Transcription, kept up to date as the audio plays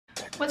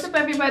What's up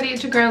everybody,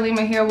 it's your girl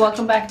Lima here.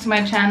 Welcome back to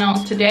my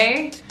channel.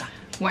 Today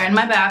we're in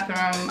my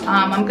bathroom.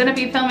 I'm gonna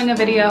be filming a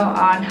video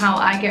on how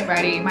I get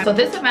ready. So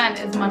this event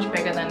is much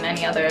bigger than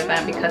any other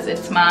event because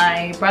it's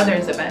my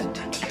brother's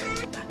event.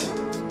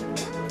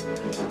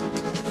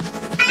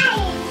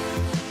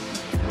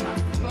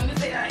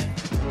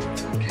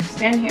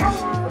 Stand here.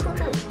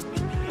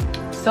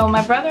 So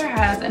my brother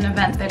has an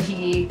event that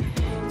he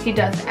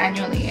does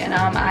annually, and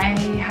I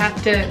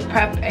have to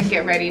prep and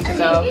get ready to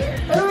go.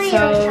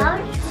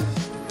 So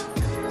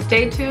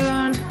stay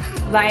tuned,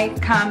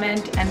 like,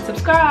 comment, and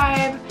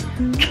subscribe.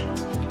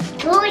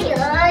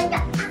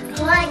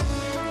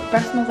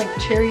 Breath smells like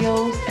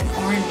Cheerios and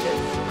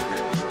oranges.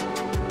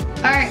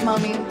 All right,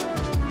 mommy,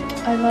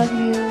 I love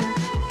you.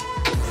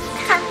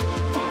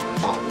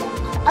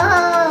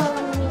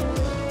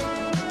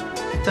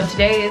 So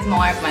today is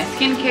more of my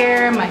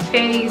skincare, my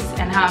face,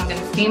 and how I'm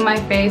gonna steam my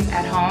face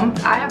at home.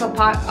 I have a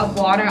pot of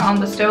water on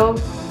the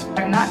stove.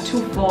 They're not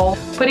too full.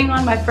 Putting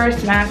on my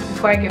first mask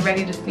before I get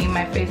ready to steam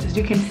my face. As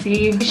you can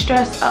see, the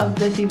stress of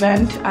this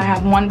event, I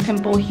have one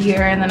pimple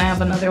here and then I have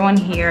another one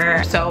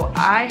here. So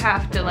I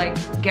have to like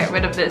get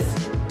rid of this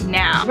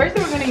now. First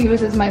thing we're gonna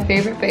use is my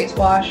favorite face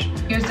wash.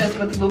 Use this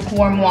with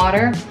lukewarm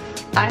water.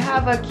 I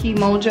have a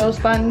Kimojo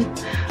sponge.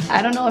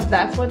 I don't know if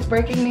that's what's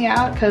breaking me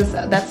out because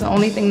that's the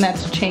only thing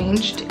that's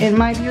changed in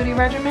my beauty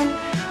regimen.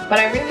 But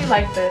I really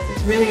like this.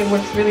 It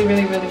works really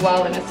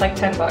well, and it's like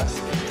 10 bucks.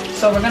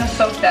 So we're gonna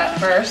soak that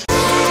first.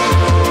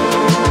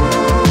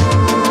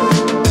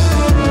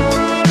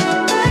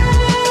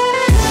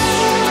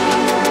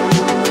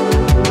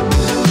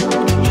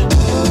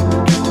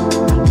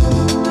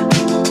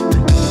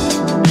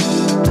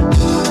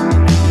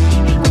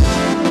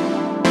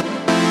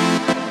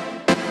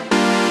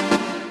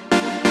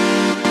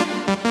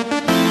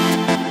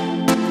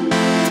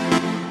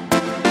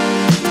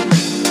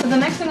 The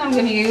next thing I'm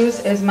gonna use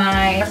is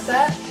my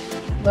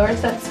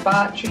Lorset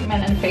Spot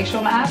Treatment and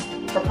Facial Mask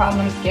for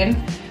problem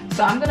skin.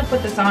 So I'm gonna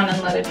put this on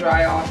and let it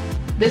dry off.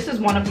 This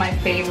is one of my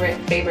favorite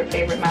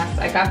masks.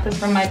 I got this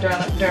from my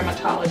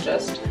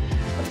dermatologist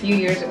a few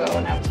years ago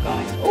when I was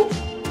going. Oh,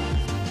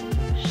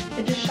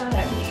 it just shot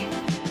at me.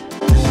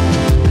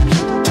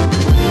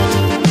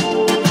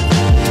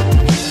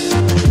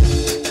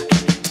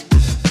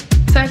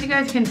 So as you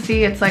guys can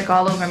see, it's like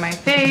all over my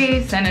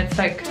face and it's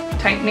like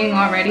tightening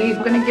already.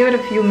 I'm gonna give it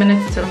a few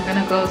minutes till I'm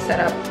gonna go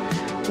set up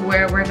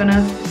where we're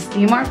gonna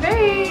steam our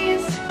face.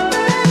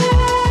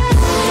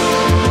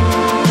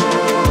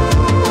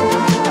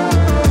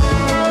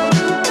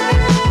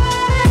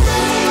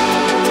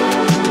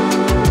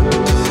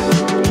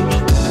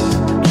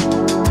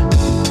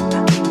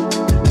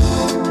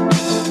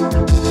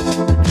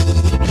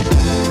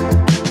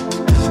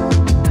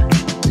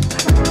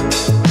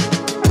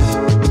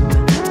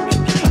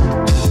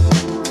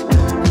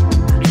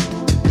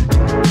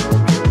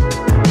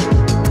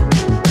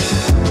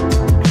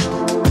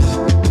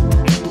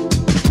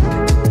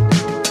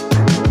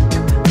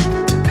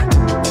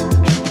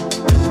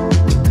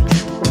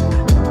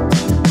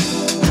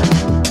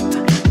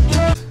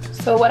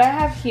 So what I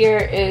have here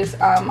is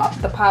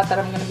the pot that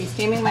I'm going to be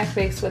steaming my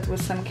face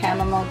with some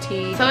chamomile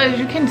tea. So as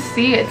you can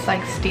see, it's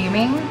like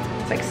steaming.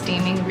 It's like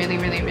steaming really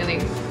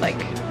like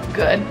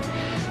good.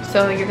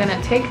 So you're going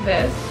to take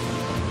this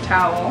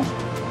towel,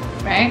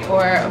 right,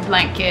 or a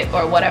blanket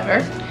or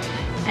whatever,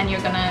 and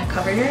you're going to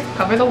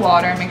cover the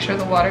water. Make sure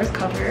the water is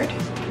covered.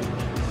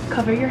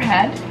 Cover your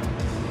head,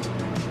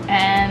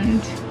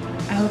 and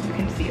I hope you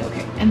can see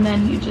okay. And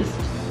then you just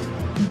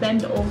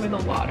bend over the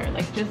water,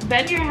 like just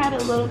bend your head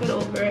a little bit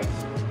over it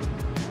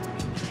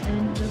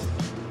and just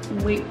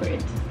wait for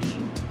it to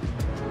steam.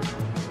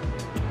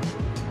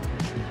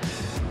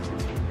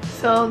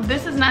 So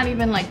this is not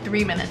even like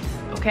 3 minutes,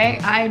 okay?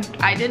 I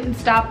didn't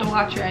stop to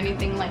watch or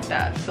anything like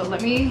that. So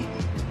let me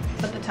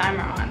put the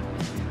timer on.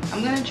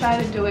 I'm gonna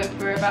try to do it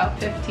for about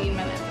 15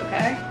 minutes,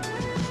 okay?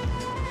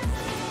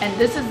 And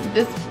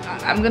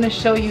I'm gonna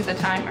show you the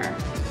timer.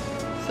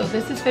 So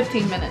this is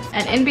 15 minutes,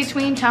 and in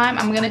between time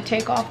I'm gonna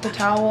take off the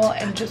towel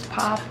and just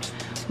pop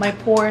my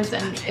pores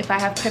and if I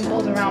have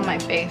pimples around my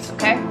face,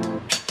 okay?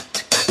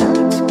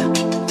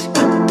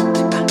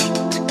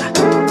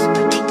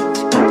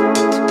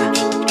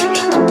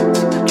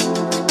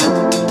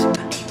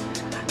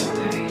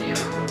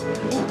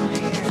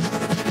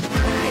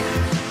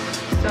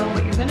 So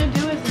what you're gonna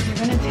do is you're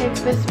gonna take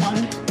this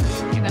one,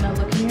 you're gonna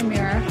look in your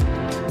mirror,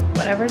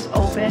 whatever's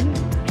open,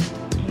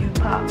 you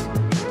pop.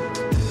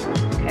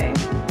 Okay.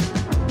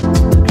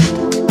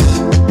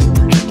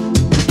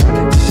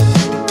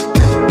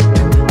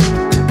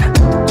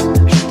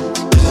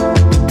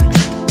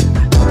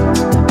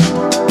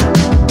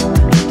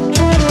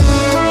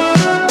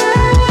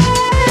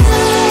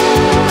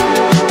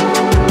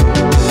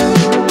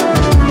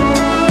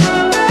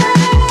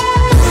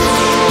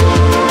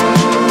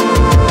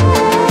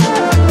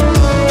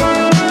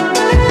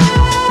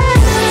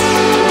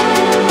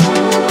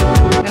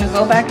 I'm gonna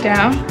go back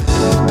down.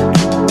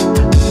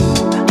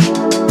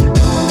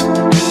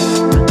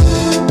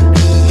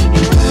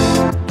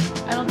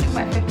 I don't think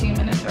my 15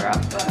 minutes are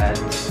up, but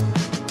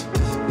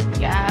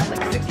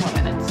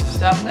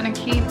gonna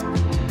keep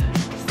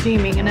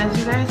steaming, and as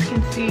you guys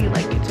can see,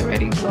 like it's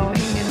already glowing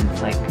and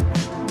it's like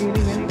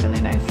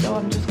really nice. So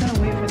I'm just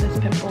gonna wait for this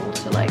pimple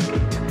to like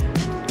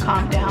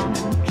calm down,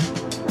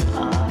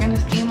 and I'm gonna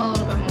steam a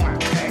little bit more.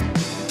 Okay,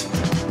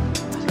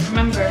 so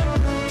remember,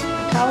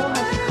 the towel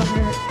has to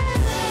cover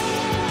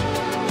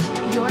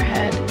your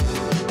head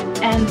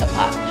and the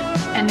pot,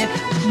 and if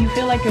you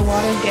feel like your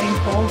water is getting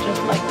cold,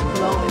 just like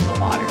blow in the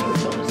water, you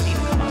feel the steam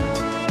come up.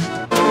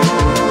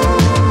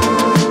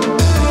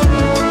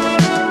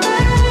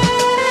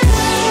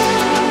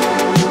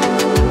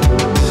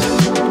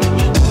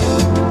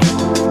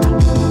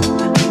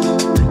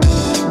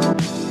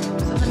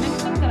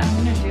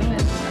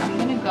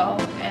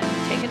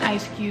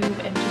 Ice cube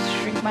and just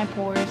shrink my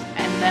pores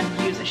and then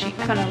use a sheet.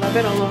 Kind of rub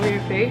it all over your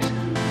face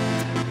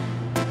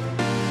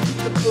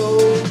to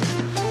close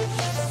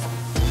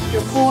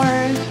your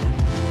pores.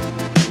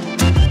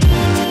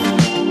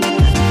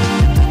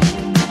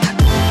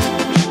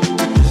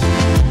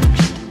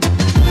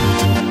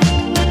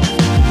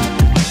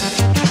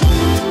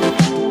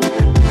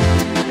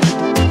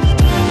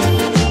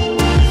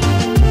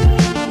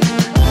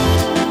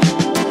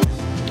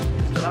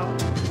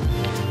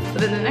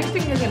 Then the next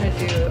thing you're gonna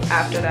do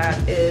after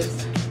that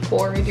is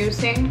pore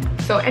reducing.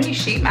 So any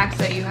sheet mask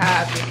that you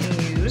have, you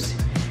can use.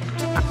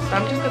 So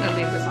I'm just gonna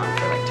leave this on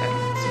for like 10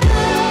 minutes.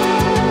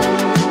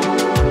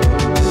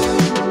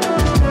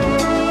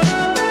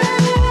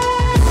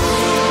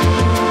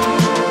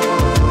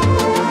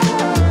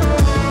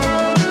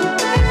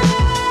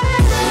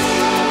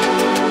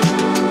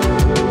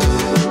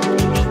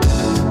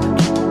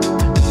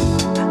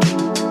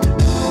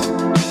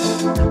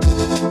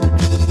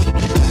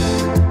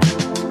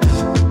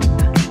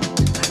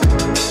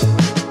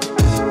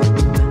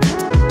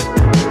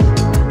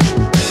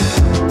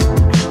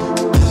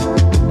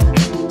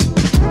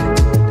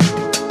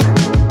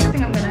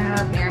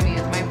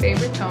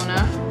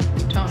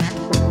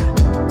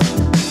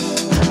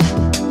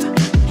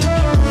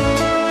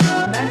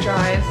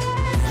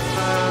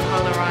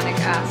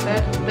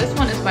 This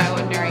one is by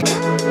Ordinary.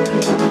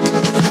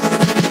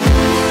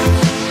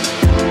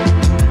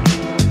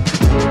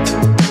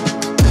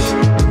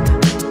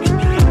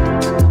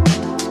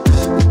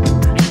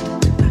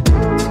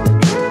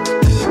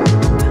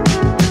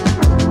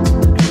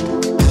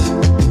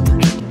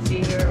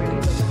 See here already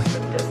looking like a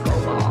disco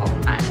ball.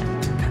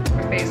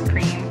 Her face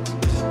cream,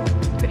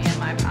 putting in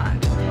my pond.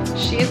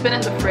 She's been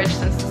in the fridge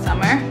since the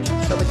summer,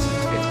 so it's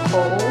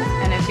cold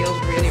and it feels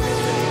really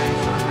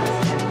nice on my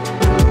skin.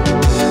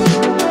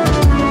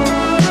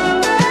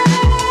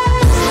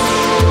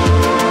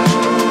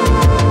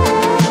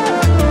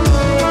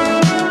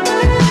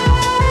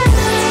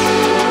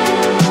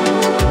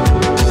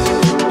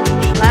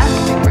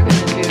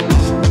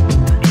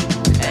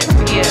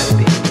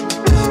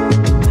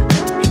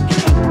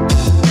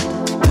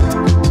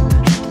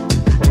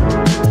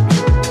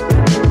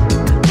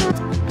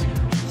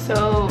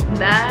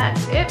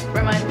 That's it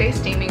for my face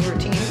steaming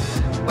routine.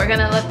 We're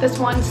gonna let this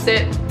one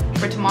sit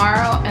for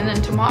tomorrow, and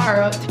then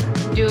tomorrow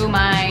do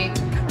my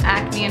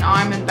acne and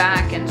arm and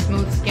back and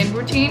smooth skin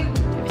routine.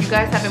 If you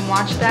guys haven't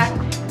watched that,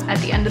 at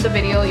the end of the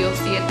video you'll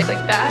see it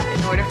like that,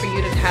 in order for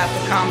you to have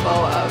the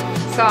combo of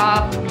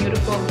soft,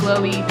 beautiful,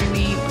 glowy,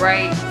 dewy,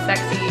 bright,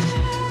 sexy,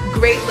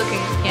 great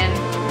looking skin.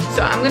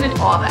 So I'm gonna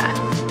do all that,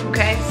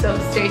 okay? So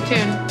stay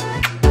tuned.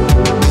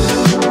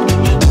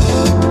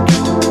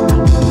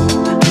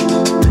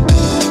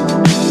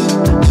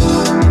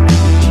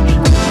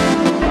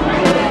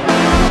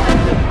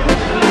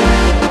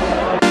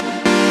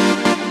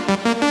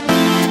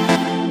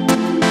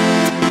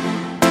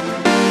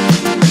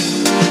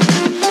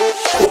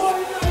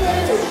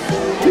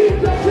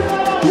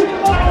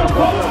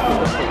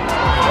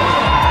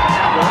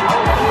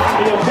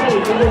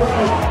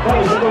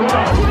 Hey,